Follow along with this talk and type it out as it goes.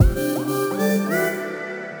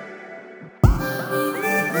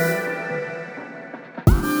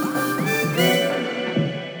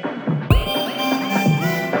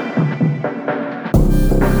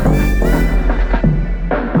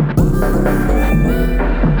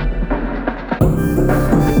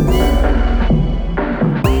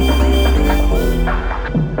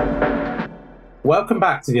welcome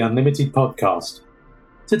back to the Unlimited podcast.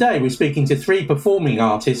 Today we're speaking to three performing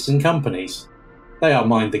artists and companies. They are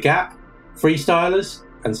Mind the Gap, Freestylers,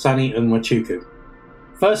 and Sunny Unwachuku.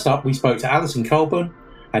 First up, we spoke to Alison Colburn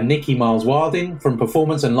and Nikki Miles Wilding from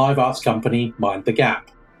performance and live arts company Mind the Gap.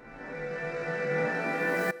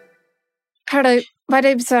 Hello, my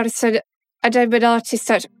name is Alison and I'm an artist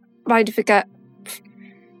at Mind the Gap.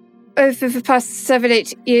 Over the past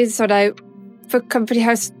 7-8 years or now, the company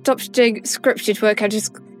has stopped doing scripted work and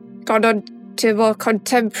just gone on to a more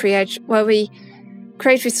contemporary edge where we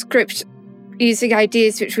create a script using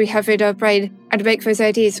ideas which we have in our brain and make those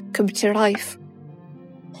ideas come to life.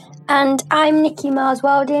 And I'm Nikki Miles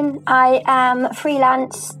Welding. I am a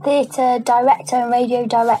freelance theatre director and radio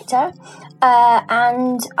director.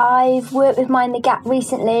 And I've worked with Mind the Gap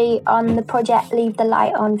recently on the project Leave the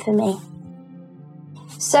Light On For Me.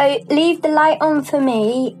 So Leave the Light On For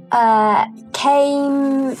Me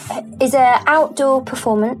is an outdoor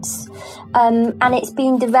performance, and it's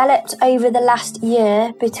been developed over the last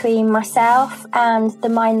year between myself and the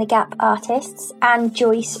Mind the Gap artists, and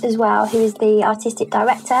Joyce as well, who is the artistic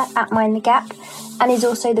director at Mind the Gap and is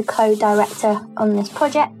also the co-director on this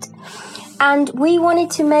project. And we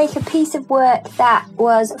wanted to make a piece of work that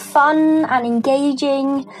was fun and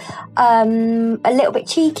engaging, a little bit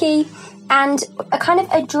cheeky, and kind of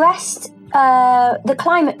addressed the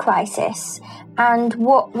climate crisis and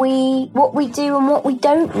what we do and what we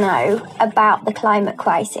don't know about the climate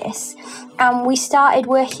crisis. And we started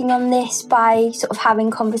working on this by sort of having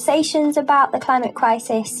conversations about the climate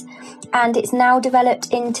crisis, and it's now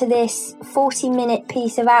developed into this 40-minute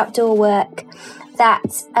piece of outdoor work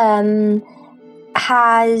that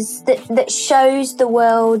that shows the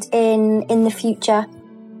world in the future.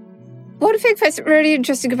 One thing that's really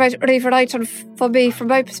interesting about Leave the Light On for me, from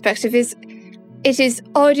my perspective, is it is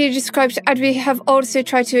audio described, and we have also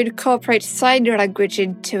tried to incorporate sign language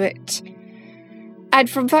into it. And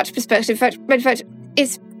from that perspective, that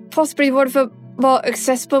is possibly one of the more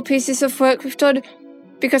accessible pieces of work we've done,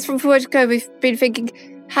 because from the word go, we've been thinking,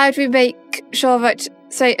 how do we make sure that,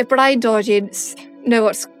 say, a blind audience know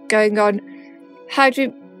what's going on? How do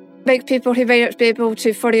we make people who may not be able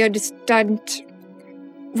to fully understand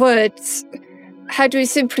words, how do we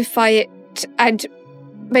simplify it and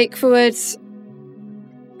make the words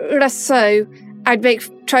less so, and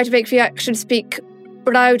try to make the action speak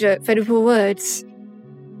louder than the words?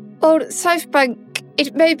 On South Bank,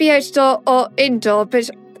 it may be outdoor or indoor, but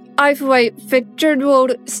either way, the general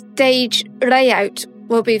stage layout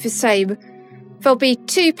will be the same. There'll be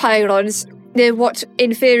 2 pylons near what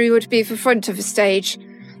in theory would be the front of the stage,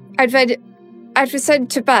 and then at the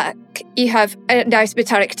centre back you have a nice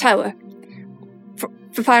metallic tower.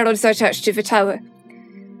 The pylons are attached to the tower.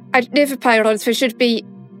 And near the pylons there should be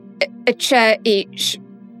a chair each.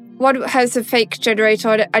 One has a fake generator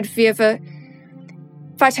on it and the other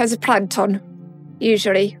that has a plant on,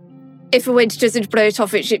 usually. If the wind doesn't blow it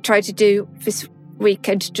off, which it tried to do this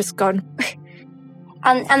weekend just gone.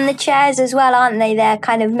 And the chairs as well, aren't they? They're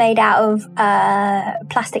kind of made out of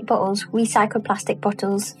plastic bottles, recycled plastic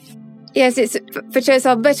bottles. Yes, the chairs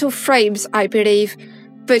are metal frames, I believe,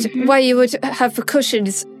 but where you would have the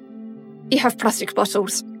cushions, you have plastic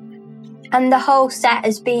bottles. And the whole set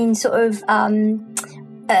has been sort of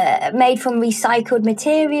made from recycled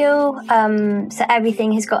material, so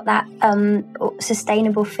everything has got that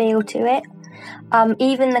sustainable feel to it.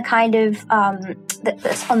 Even the kind of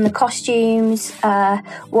that's on the costumes,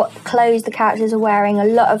 what clothes the characters are wearing, a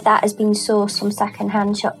lot of that has been sourced from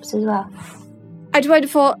second-hand shops as well. And when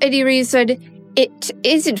for any reason it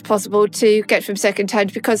isn't possible to get from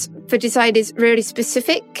second-hand because the design is really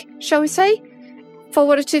specific, shall we say, for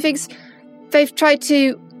one or two things, they've tried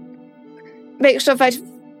to make sure that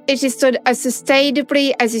it is done as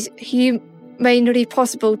sustainably as is humanly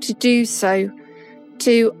possible to do so,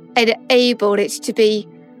 to enable it to be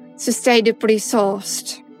sustainably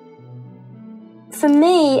sourced. For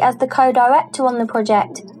me, as the co-director on the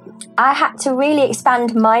project, I had to really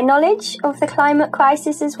expand my knowledge of the climate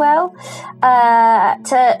crisis as well,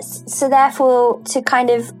 to kind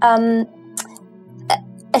of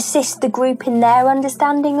assist the group in their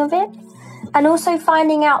understanding of it, and also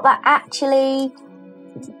finding out that actually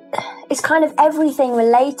it's kind of everything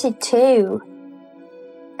related to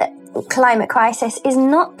climate crisis is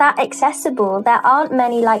not that accessible. There aren't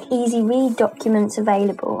many easy read documents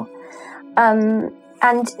available.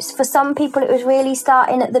 And for some people, it was really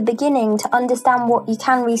starting at the beginning to understand what you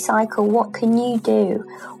can recycle, what can you do,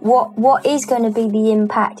 what is going to be the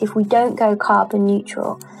impact if we don't go carbon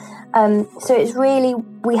neutral. So it's really,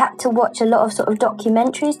 we had to watch a lot of sort of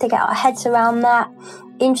documentaries to get our heads around that.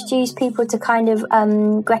 introduce people to kind of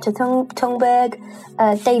Greta Thunberg,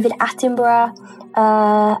 David Attenborough,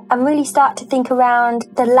 and really start to think around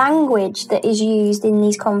the language that is used in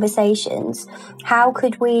these conversations. How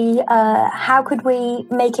could we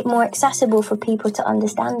make it more accessible for people to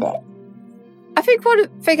understand it? I think one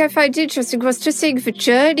thing I found interesting was just seeing the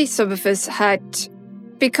journey some of us had,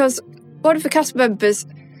 because one of the cast members,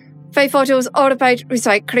 they thought it was all about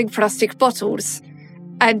recycling plastic bottles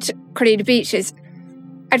and clean beaches,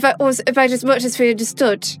 and that was about as much as we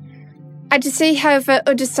understood. And to see how the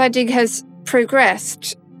understanding has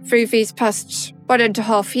progressed through these past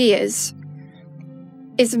 1.5 years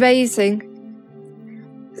is amazing.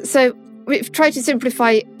 So we've tried to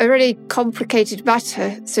simplify a really complicated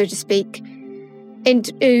matter, so to speak,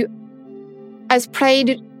 into as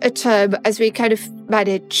plain a term as we kind of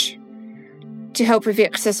manage to help with the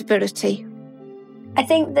accessibility. I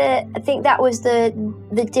think that was the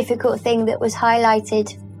difficult thing that was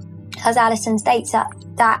highlighted, as Alison states,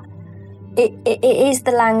 that it is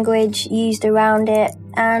the language used around it.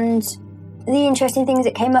 And the interesting things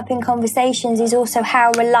that came up in conversations is also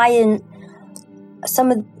how reliant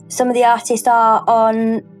some of the artists are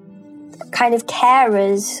on kind of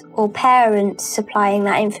carers or parents supplying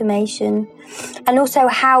that information, and also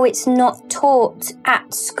how it's not taught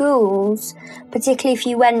at schools, particularly if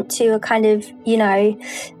you went to a kind of,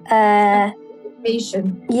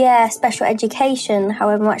 special education,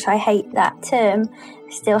 however much I hate that term,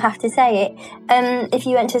 I still have to say it. If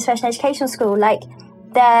you went to a special education school, like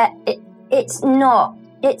it's not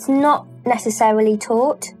necessarily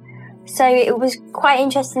taught. So it was quite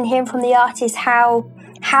interesting hearing from the artists how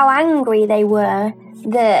angry they were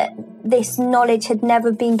that this knowledge had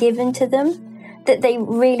never been given to them, that they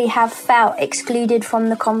really have felt excluded from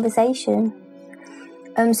the conversation.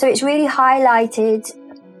 So it's really highlighted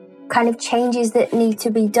kind of changes that need to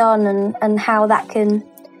be done and how that can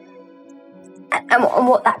and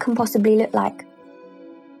what that can possibly look like.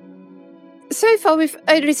 So far we've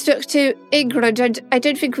only stuck to England, and I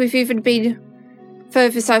don't think we've even been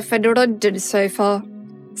further south than London so far.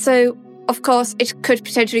 So of course, it could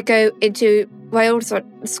potentially go into Wales or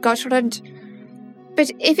Scotland.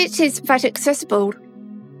 But if it is that accessible,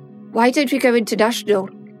 why don't we go international?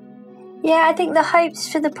 Yeah, I think the hopes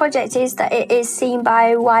for the project is that it is seen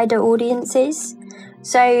by wider audiences.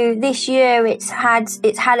 So this year it's had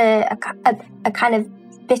a kind of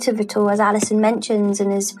bit of a tour, as Alison mentions,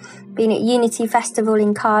 and has been at Unity Festival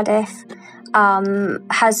in Cardiff,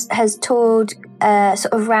 has toured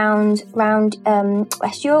sort of round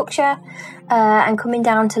West Yorkshire and coming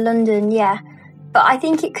down to London, yeah. But I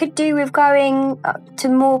think it could do with going to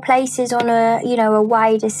more places on a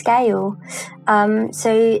wider scale,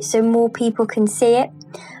 so more people can see it.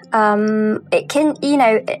 It can,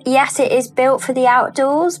 yes, it is built for the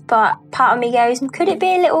outdoors, but part of me goes, could it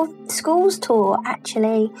be a little schools tour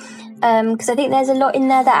actually? Because I think there's a lot in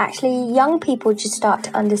there that actually young people should start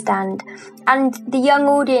to understand, and the young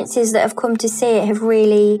audiences that have come to see it have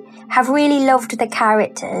really loved the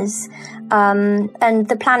characters. And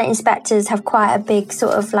the Planet Inspectors have quite a big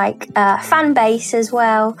sort of fan base as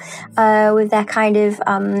well, with their kind of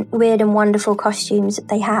weird and wonderful costumes that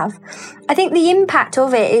they have. I think the impact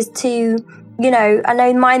of it is to, I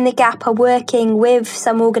know Mind the Gap are working with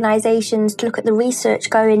some organisations to look at the research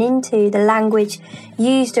going into the language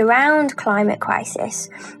used around climate crisis.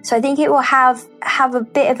 So I think it will have a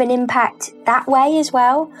bit of an impact that way as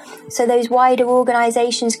well. So those wider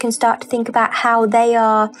organisations can start to think about how they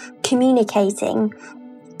are communicating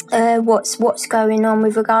what's going on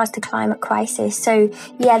with regards to climate crisis. So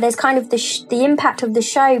yeah, there's kind of the impact of the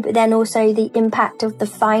show, but then also the impact of the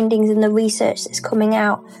findings and the research that's coming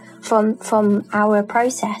out from our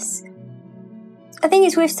process. I think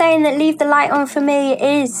it's worth saying that Leave the Light On for me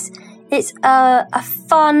it's a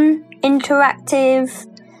fun, interactive,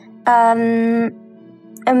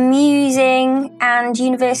 amusing and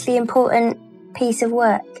universally important piece of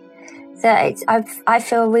work that I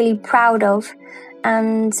feel really proud of,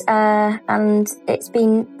 and it's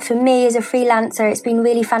been, for me as a freelancer, it's been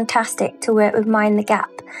really fantastic to work with Mind the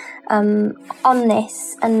Gap on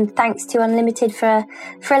this, and thanks to Unlimited for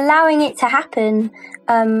allowing it to happen.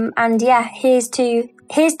 And yeah, here's to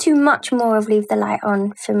much more of Leave the Light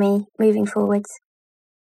On for me moving forwards.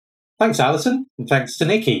 Thanks, Alison, and thanks to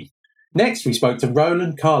Nikki. Next, we spoke to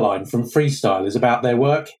Roland Carline from Freestylers about their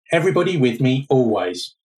work, Everybody With Me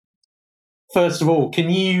Always. First of all, can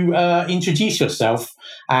you introduce yourself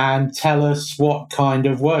and tell us what kind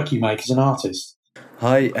of work you make as an artist?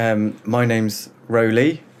 Hi, my name's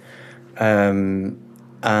Rowley, and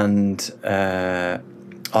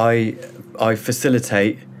I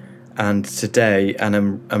facilitate and today,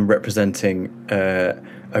 I'm representing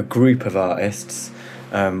a group of artists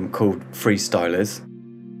called Freestylers,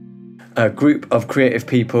 a group of creative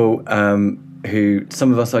people who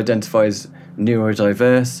some of us identify as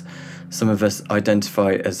neurodiverse, some of us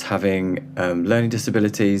identify as having learning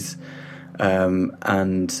disabilities,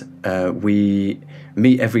 and we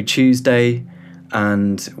meet every Tuesday,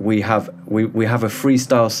 and we have a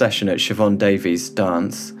freestyle session at Siobhan Davies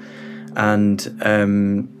Dance,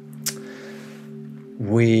 and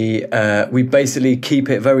we basically keep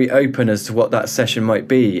it very open as to what that session might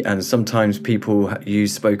be, and sometimes people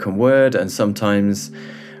use spoken word, and sometimes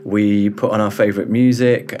we put on our favourite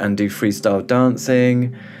music and do freestyle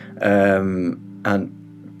dancing,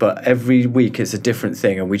 but every week it's a different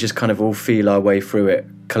thing, and we just kind of all feel our way through it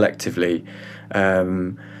collectively.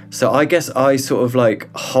 So I guess I sort of like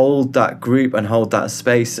hold that group and hold that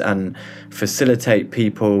space and facilitate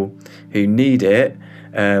people who need it.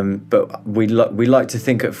 But we like to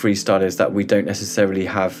think at Freestylers that we don't necessarily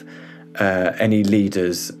have any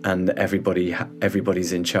leaders, and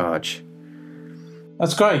everybody's in charge.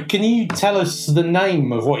 That's great. Can you tell us the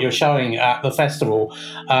name of what you're showing at the festival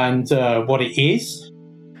and what it is?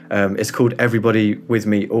 It's called Everybody With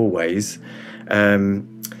Me Always,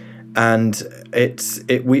 and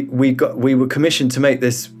we were commissioned to make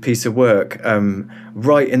this piece of work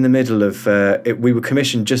right in the middle of we were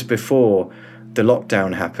commissioned just before the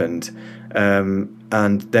lockdown happened,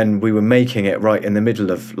 and then we were making it right in the middle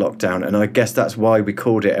of lockdown, and I guess that's why we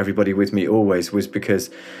called it Everybody With Me Always, was because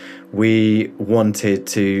we wanted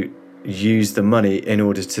to use the money in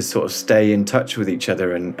order to sort of stay in touch with each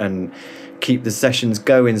other and keep the sessions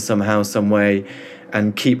going somehow, some way,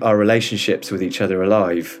 and keep our relationships with each other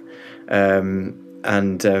alive. And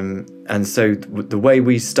so the way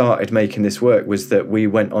we started making this work was that we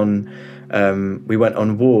went on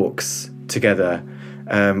walks together.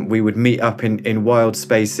 We would meet up in wild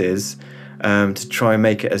spaces to try and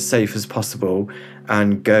make it as safe as possible,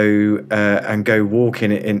 and go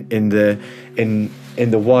walking in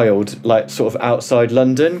the wild, like sort of outside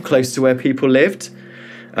London, close to where people lived.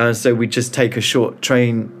 So we'd just take a short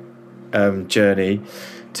train journey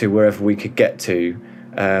to wherever we could get to,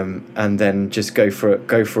 and then just go for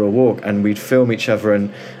a walk, and we'd film each other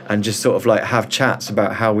and just sort of like have chats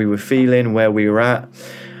about how we were feeling, where we were at,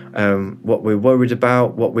 what we're worried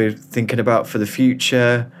about, what we're thinking about for the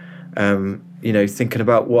future, thinking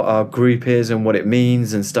about what our group is and what it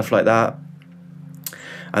means and stuff like that.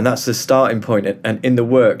 And that's the starting point. And in the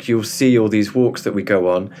work, you'll see all these walks that we go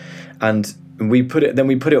on, and we put it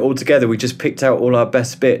all together. We just picked out all our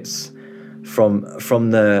best bits from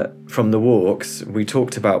the walks. We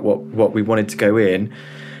talked about what we wanted to go in,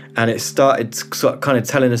 and it started sort of kind of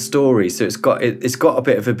telling a story. So it's got a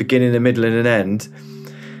bit of a beginning, a middle, and an end.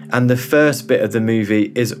 And the first bit of the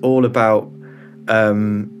movie is all about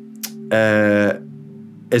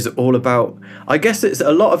I guess it's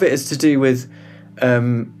a lot of it is to do with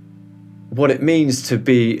what it means to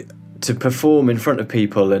perform in front of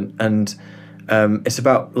people, and it's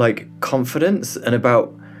about like confidence, and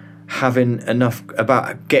about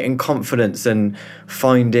getting confidence and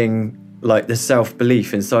finding like the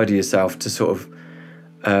self-belief inside of yourself to sort of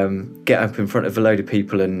get up in front of a load of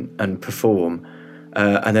people and perform.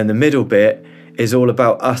 And then the middle bit is all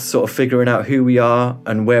about us sort of figuring out who we are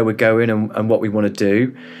and where we're going and what we want to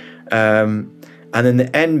do. And then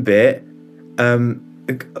the end bit, in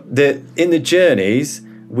the journeys,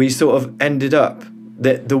 we sort of ended up,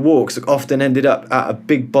 the walks often ended up at a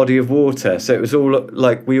big body of water. So it was all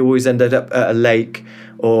like we always ended up at a lake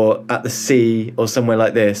or at the sea or somewhere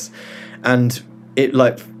like this. And it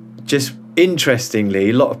like just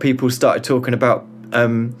interestingly, a lot of people started talking about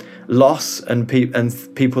loss and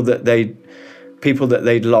people that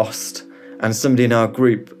they'd lost. And somebody in our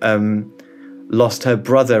group lost her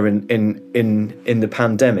brother in the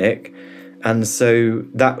pandemic. And so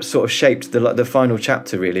that sort of shaped the final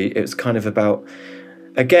chapter, really. It's kind of about,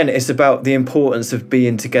 again, it's about the importance of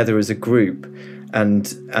being together as a group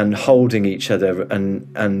and holding each other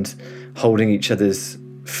and holding each other's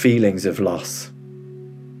feelings of loss.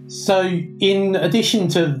 So in addition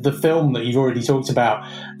to the film that you've already talked about,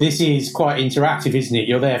 this is quite interactive, isn't it?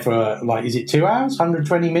 You're there for, is it 2 hours,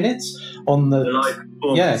 120 minutes on the live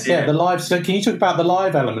performance? Yeah, the live. So can you talk about the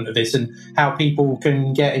live element of this and how people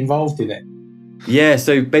can get involved in it? Yeah,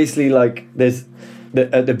 so basically like there's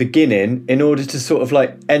at the beginning, in order to sort of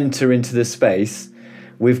like enter into the space,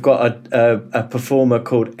 we've got a performer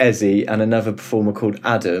called Ezzy and another performer called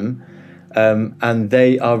Adam. And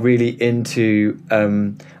they are really into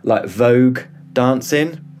like Vogue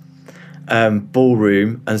dancing,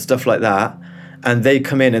 ballroom and stuff like that. and they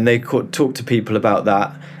come in and they talk to people about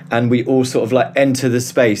that, and we all sort of like enter the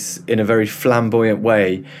space in a very flamboyant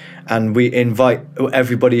way, and we invite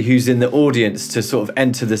everybody who's in the audience to sort of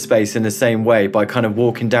enter the space in the same way by kind of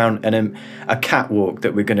walking down a catwalk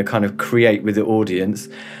that we're going to kind of create with the audience,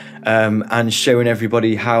 and showing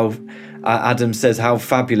everybody how Adam says how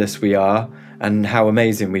fabulous we are and how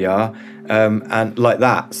amazing we are, and like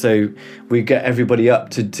that. So we get everybody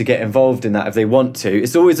up to get involved in that if they want to.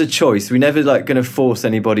 It's always a choice. We're never like going to force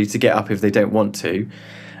anybody to get up if they don't want to.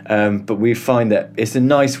 But we find that it's a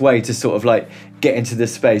nice way to sort of like get into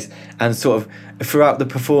this space, and sort of throughout the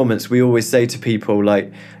performance we always say to people,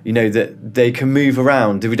 like, you know, that they can move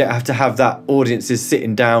around. We don't have to have that audiences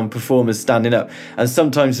sitting down, performers standing up, and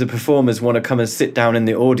sometimes the performers want to come and sit down in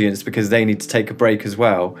the audience because they need to take a break as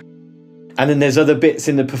well. And then there's other bits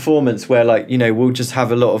in the performance where, like, you know, we'll just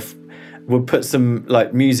have we'll put some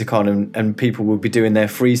like music on, and people will be doing their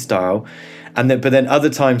freestyle. But then other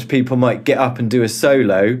times people might get up and do a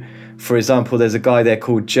solo. For example, there's a guy there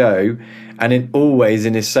called Joe, and always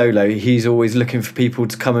in his solo, he's always looking for people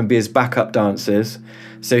to come and be his backup dancers.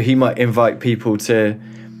 So he might invite people to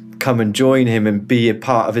come and join him and be a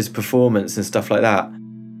part of his performance and stuff like that.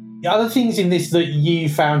 The other things in this that you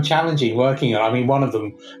found challenging working on, I mean, one of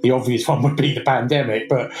them, the obvious one, would be the pandemic,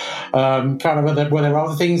 but were there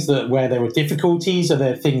other things where there were difficulties? Are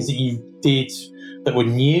there things that you did that were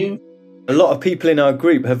new? A lot of people in our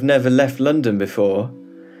group have never left London before,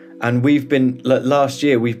 and we've been, like, last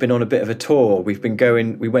year we've been on a bit of a tour. We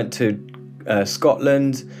went to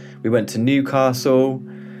Scotland, we went to Newcastle,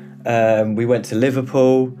 we went to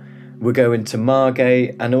Liverpool. We're going to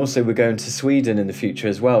Margate, and also we're going to Sweden in the future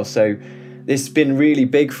as well. So it's been really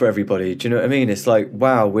big for everybody. Do you know what I mean? It's like,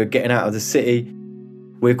 wow, we're getting out of the city.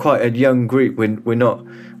 We're quite a young group. We've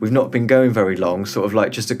not been going very long, sort of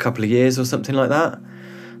like just a couple of years or something like that.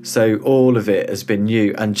 So all of it has been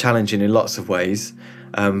new and challenging in lots of ways,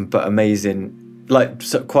 but amazing. Like,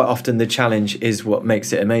 so quite often the challenge is what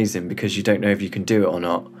makes it amazing, because you don't know if you can do it or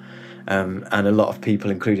not. And a lot of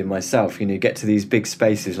people, including myself, you know, get to these big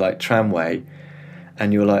spaces like Tramway,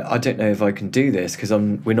 and you're like, I don't know if I can do this because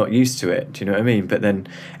we're not used to it. Do you know what I mean? But then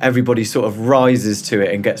everybody sort of rises to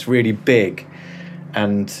it and gets really big,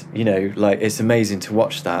 and, you know, like, it's amazing to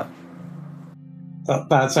watch that.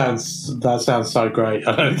 That sounds so great.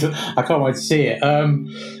 I can't wait to see it.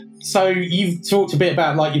 So you've talked a bit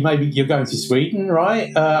about, like, you're going to Sweden,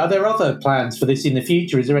 right? Are there other plans for this in the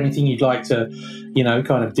future? Is there anything you'd like to, you know,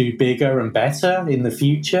 kind of do bigger and better in the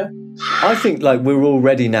future? I think, like, we're all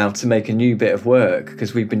ready now to make a new bit of work,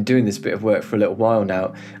 because we've been doing this bit of work for a little while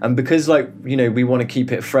now, and because, like, you know, we want to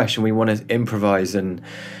keep it fresh and we want to improvise and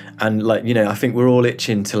like, you know, I think we're all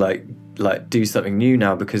itching to like do something new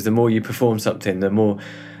now, because the more you perform something, the more,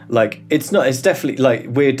 like, it's definitely, like,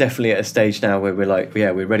 we're definitely at a stage now where we're like,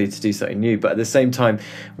 yeah, we're ready to do something new. But at the same time,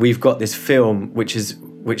 we've got this film which is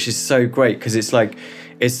so great, because it's like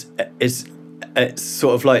it's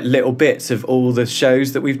sort of like little bits of all the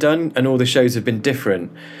shows that we've done, and all the shows have been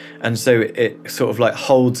different, and so it sort of like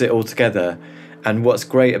holds it all together. And what's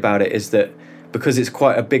great about it is that, because it's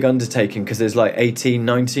quite a big undertaking, because there's like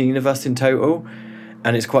 19 of us in total,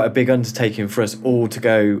 and it's quite a big undertaking for us all to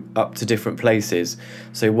go up to different places.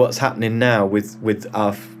 So what's happening now with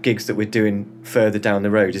our gigs that we're doing further down the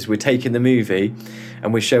road is we're taking the movie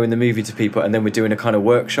and we're showing the movie to people, and then we're doing a kind of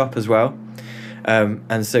workshop as well.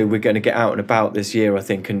 And so we're going to get out and about this year, I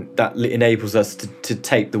think, and that enables us to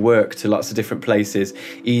take the work to lots of different places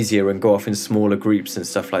easier and go off in smaller groups and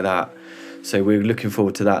stuff like that. So we're looking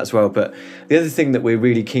forward to that as well. But the other thing that we're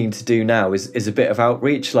really keen to do now is a bit of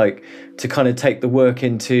outreach, like to kind of take the work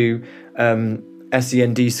into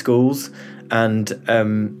SEND schools and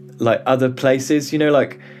like other places, you know,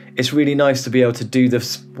 like it's really nice to be able to do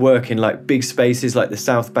this work in like big spaces like the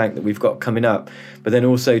South Bank that we've got coming up, but then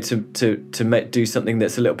also to do something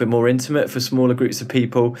that's a little bit more intimate for smaller groups of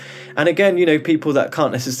people. And again, you know, people that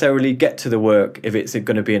can't necessarily get to the work if it's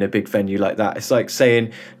going to be in a big venue like that. It's like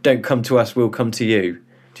saying, don't come to us, we'll come to you.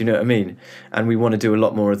 Do you know what I mean? And we want to do a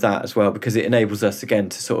lot more of that as well, because it enables us again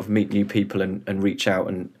to sort of meet new people and reach out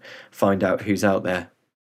and find out who's out there.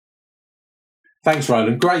 Thanks,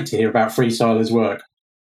 Roland. Great to hear about Freestyler's work.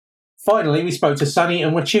 Finally, we spoke to Sonny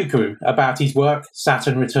Nwachukwu about his work,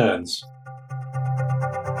 Saturn Returns.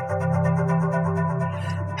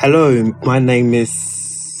 Hello, my name is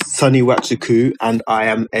Sonny Nwachukwu, and I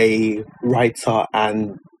am a writer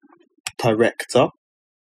and director.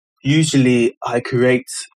 Usually, I create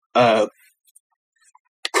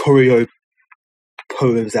choreo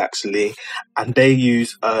poems, actually, and they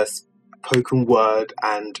use spoken word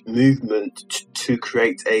and movement to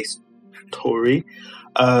create a story.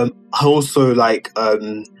 I also write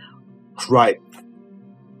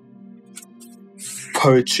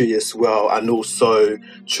poetry as well, and also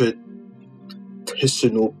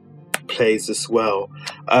traditional plays as well.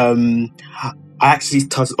 I actually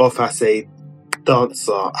started off as a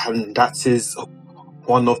dancer, and that is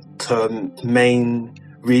one of the main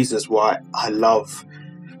reasons why I love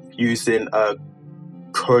using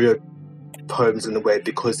choreo poems in a way,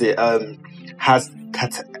 because it has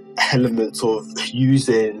that element of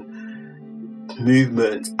using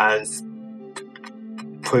movement and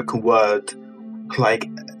spoken word like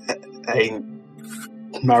a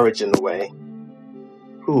marriage in a way.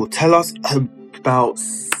 Ooh, tell us about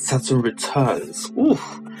Saturn Returns. Ooh,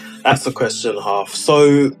 that's a question and a half.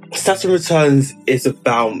 So Saturn Returns is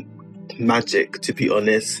about magic, to be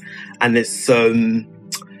honest, and it's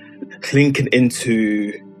linking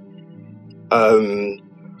into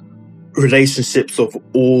relationships of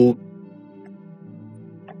all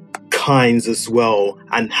kinds as well,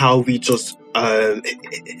 and how we just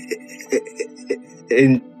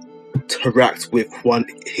interact with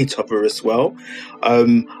each other as well.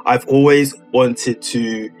 I've always wanted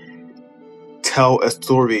to tell a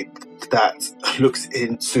story that looks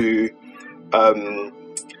into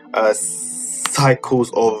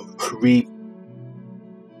cycles of rebirth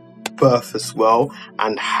as well,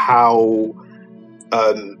 and how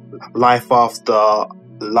life after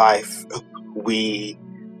life we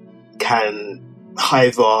can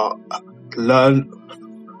either learn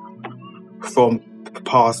from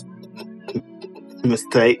past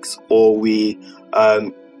mistakes, or we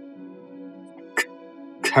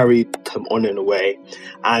carry them on in a way.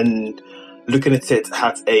 And looking at it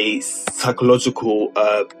at a psychological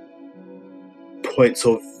point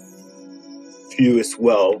of view as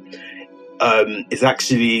well, is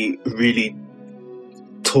actually really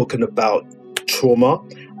talking about trauma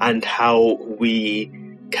and how we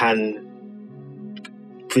can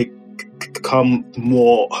become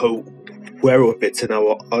more aware of it in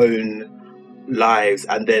our own lives,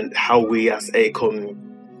 and then how we as a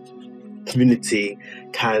community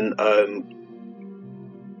can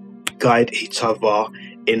guide each other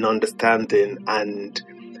in understanding and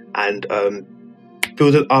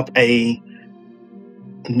building up a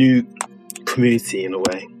new community in a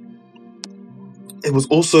way. It was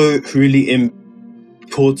also really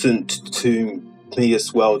important to me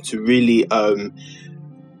as well to really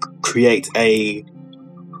create a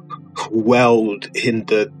world in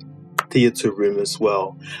the theatre room as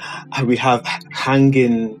well. And we have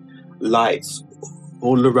hanging lights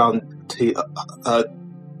all around the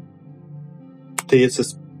theatre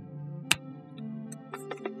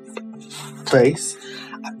space,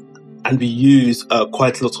 and we use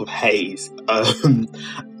quite a lot of haze.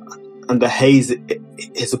 And the haze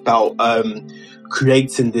is about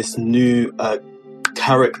creating this new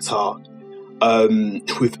character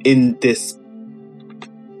within this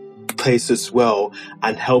place as well,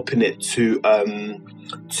 and helping it to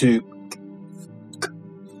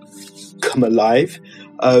come alive.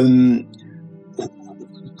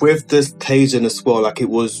 With this staging as well, like, it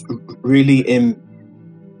was really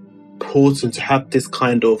important to have this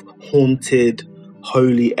kind of haunted,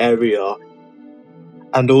 holy area,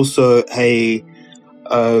 and also a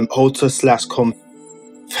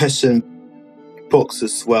altar/confession box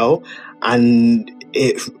as well, and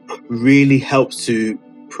it really helps to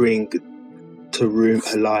bring the room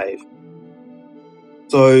alive.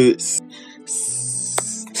 So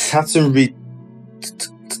Saturn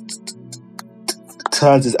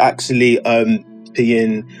Returns is actually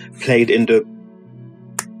being played in the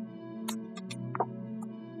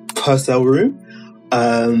Purcell room,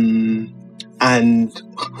 and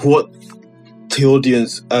what the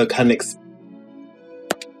audience can expect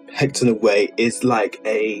in a way is like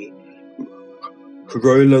a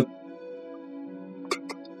roller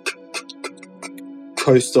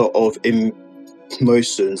coaster of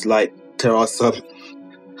emotions. Like, there are some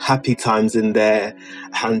happy times in there,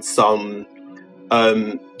 and some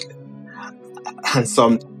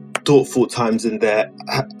thoughtful times in there,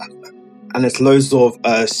 and there's loads of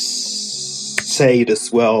shade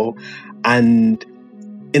as well, and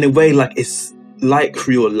in a way, like, it's like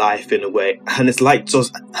real life in a way, and it's like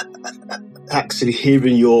just actually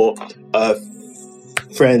hearing your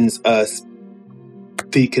friends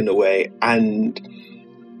speak in a way. And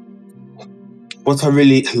what I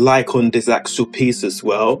really like on this actual piece as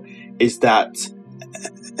well is that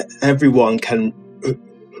everyone can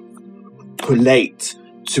relate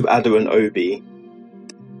to Ada and Obi.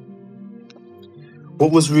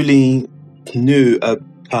 What was really new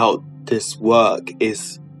about this work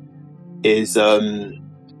is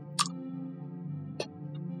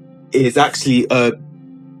actually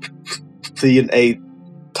being a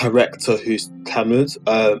director who's tamid,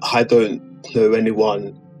 I don't know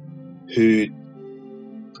anyone who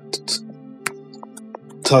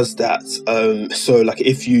does that. So like,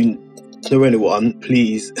 if you know anyone,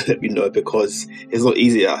 please let me know, because it's not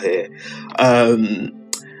easy out here.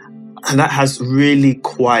 And that has really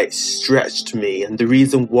quite stretched me. And the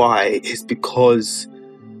reason why is because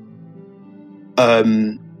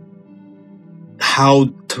how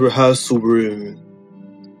the rehearsal room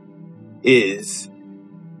is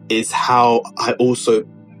how I also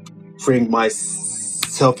bring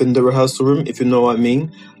myself in the rehearsal room, if you know what I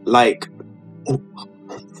mean. Like,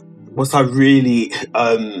 what I really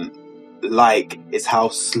like is how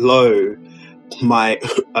slow my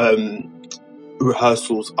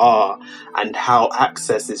rehearsals are, and how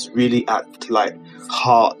access is really at like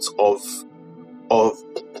heart of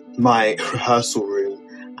my rehearsal room,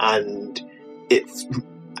 and it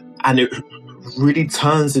really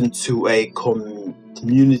turns into a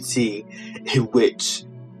community in which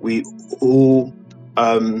we all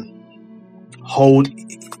hold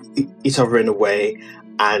each other in a way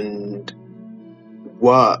and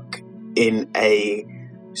work in a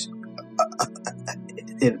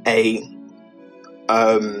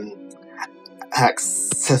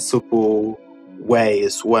accessible way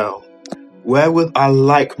as well. Where would I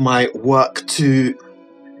like my work to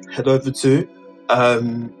head over to?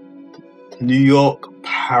 New York,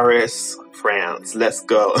 Paris, France. Let's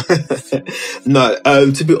go. No,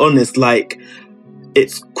 to be honest, like,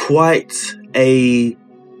 it's quite a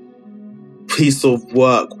piece of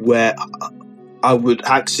work where I would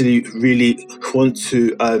actually really want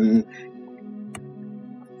to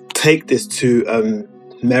take this to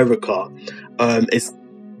America,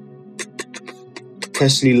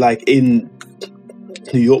 especially like in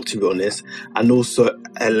New York, to be honest, and also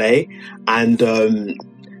LA, and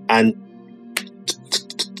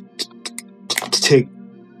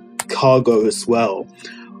Chicago as well.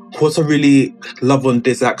 What I really love on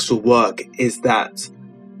this actual work is that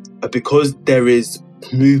because there is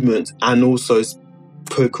movement and also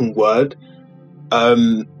spoken word,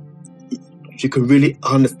 you can really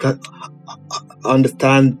understand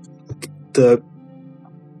the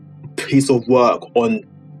piece of work on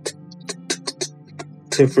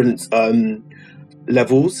different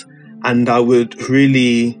levels, and I would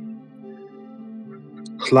really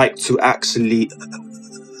like to actually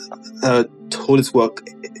tour this work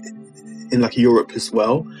in like Europe as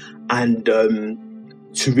well, and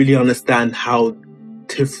to really understand how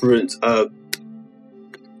different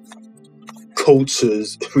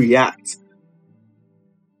cultures react.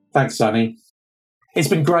 Thanks, Sunny. It's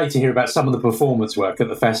been great to hear about some of the performance work at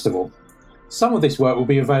the festival. Some of this work will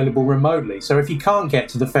be available remotely, so if you can't get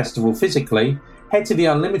to the festival physically, head to the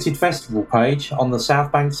Unlimited Festival page on the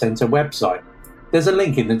South Bank Centre website. There's a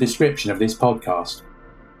link in the description of this podcast.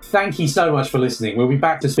 Thank you so much for listening. We'll be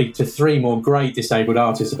back to speak to 3 more great disabled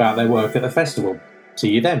artists about their work at the festival. See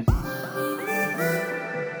you then.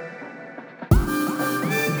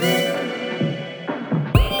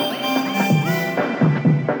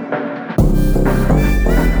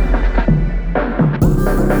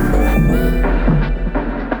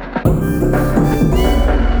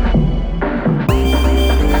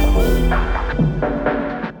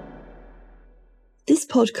 This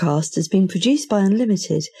podcast has been produced by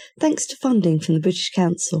Unlimited thanks to funding from the British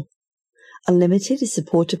Council. Unlimited is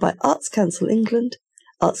supported by Arts Council England,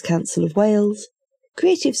 Arts Council of Wales,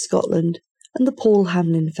 Creative Scotland and the Paul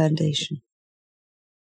Hamlyn Foundation.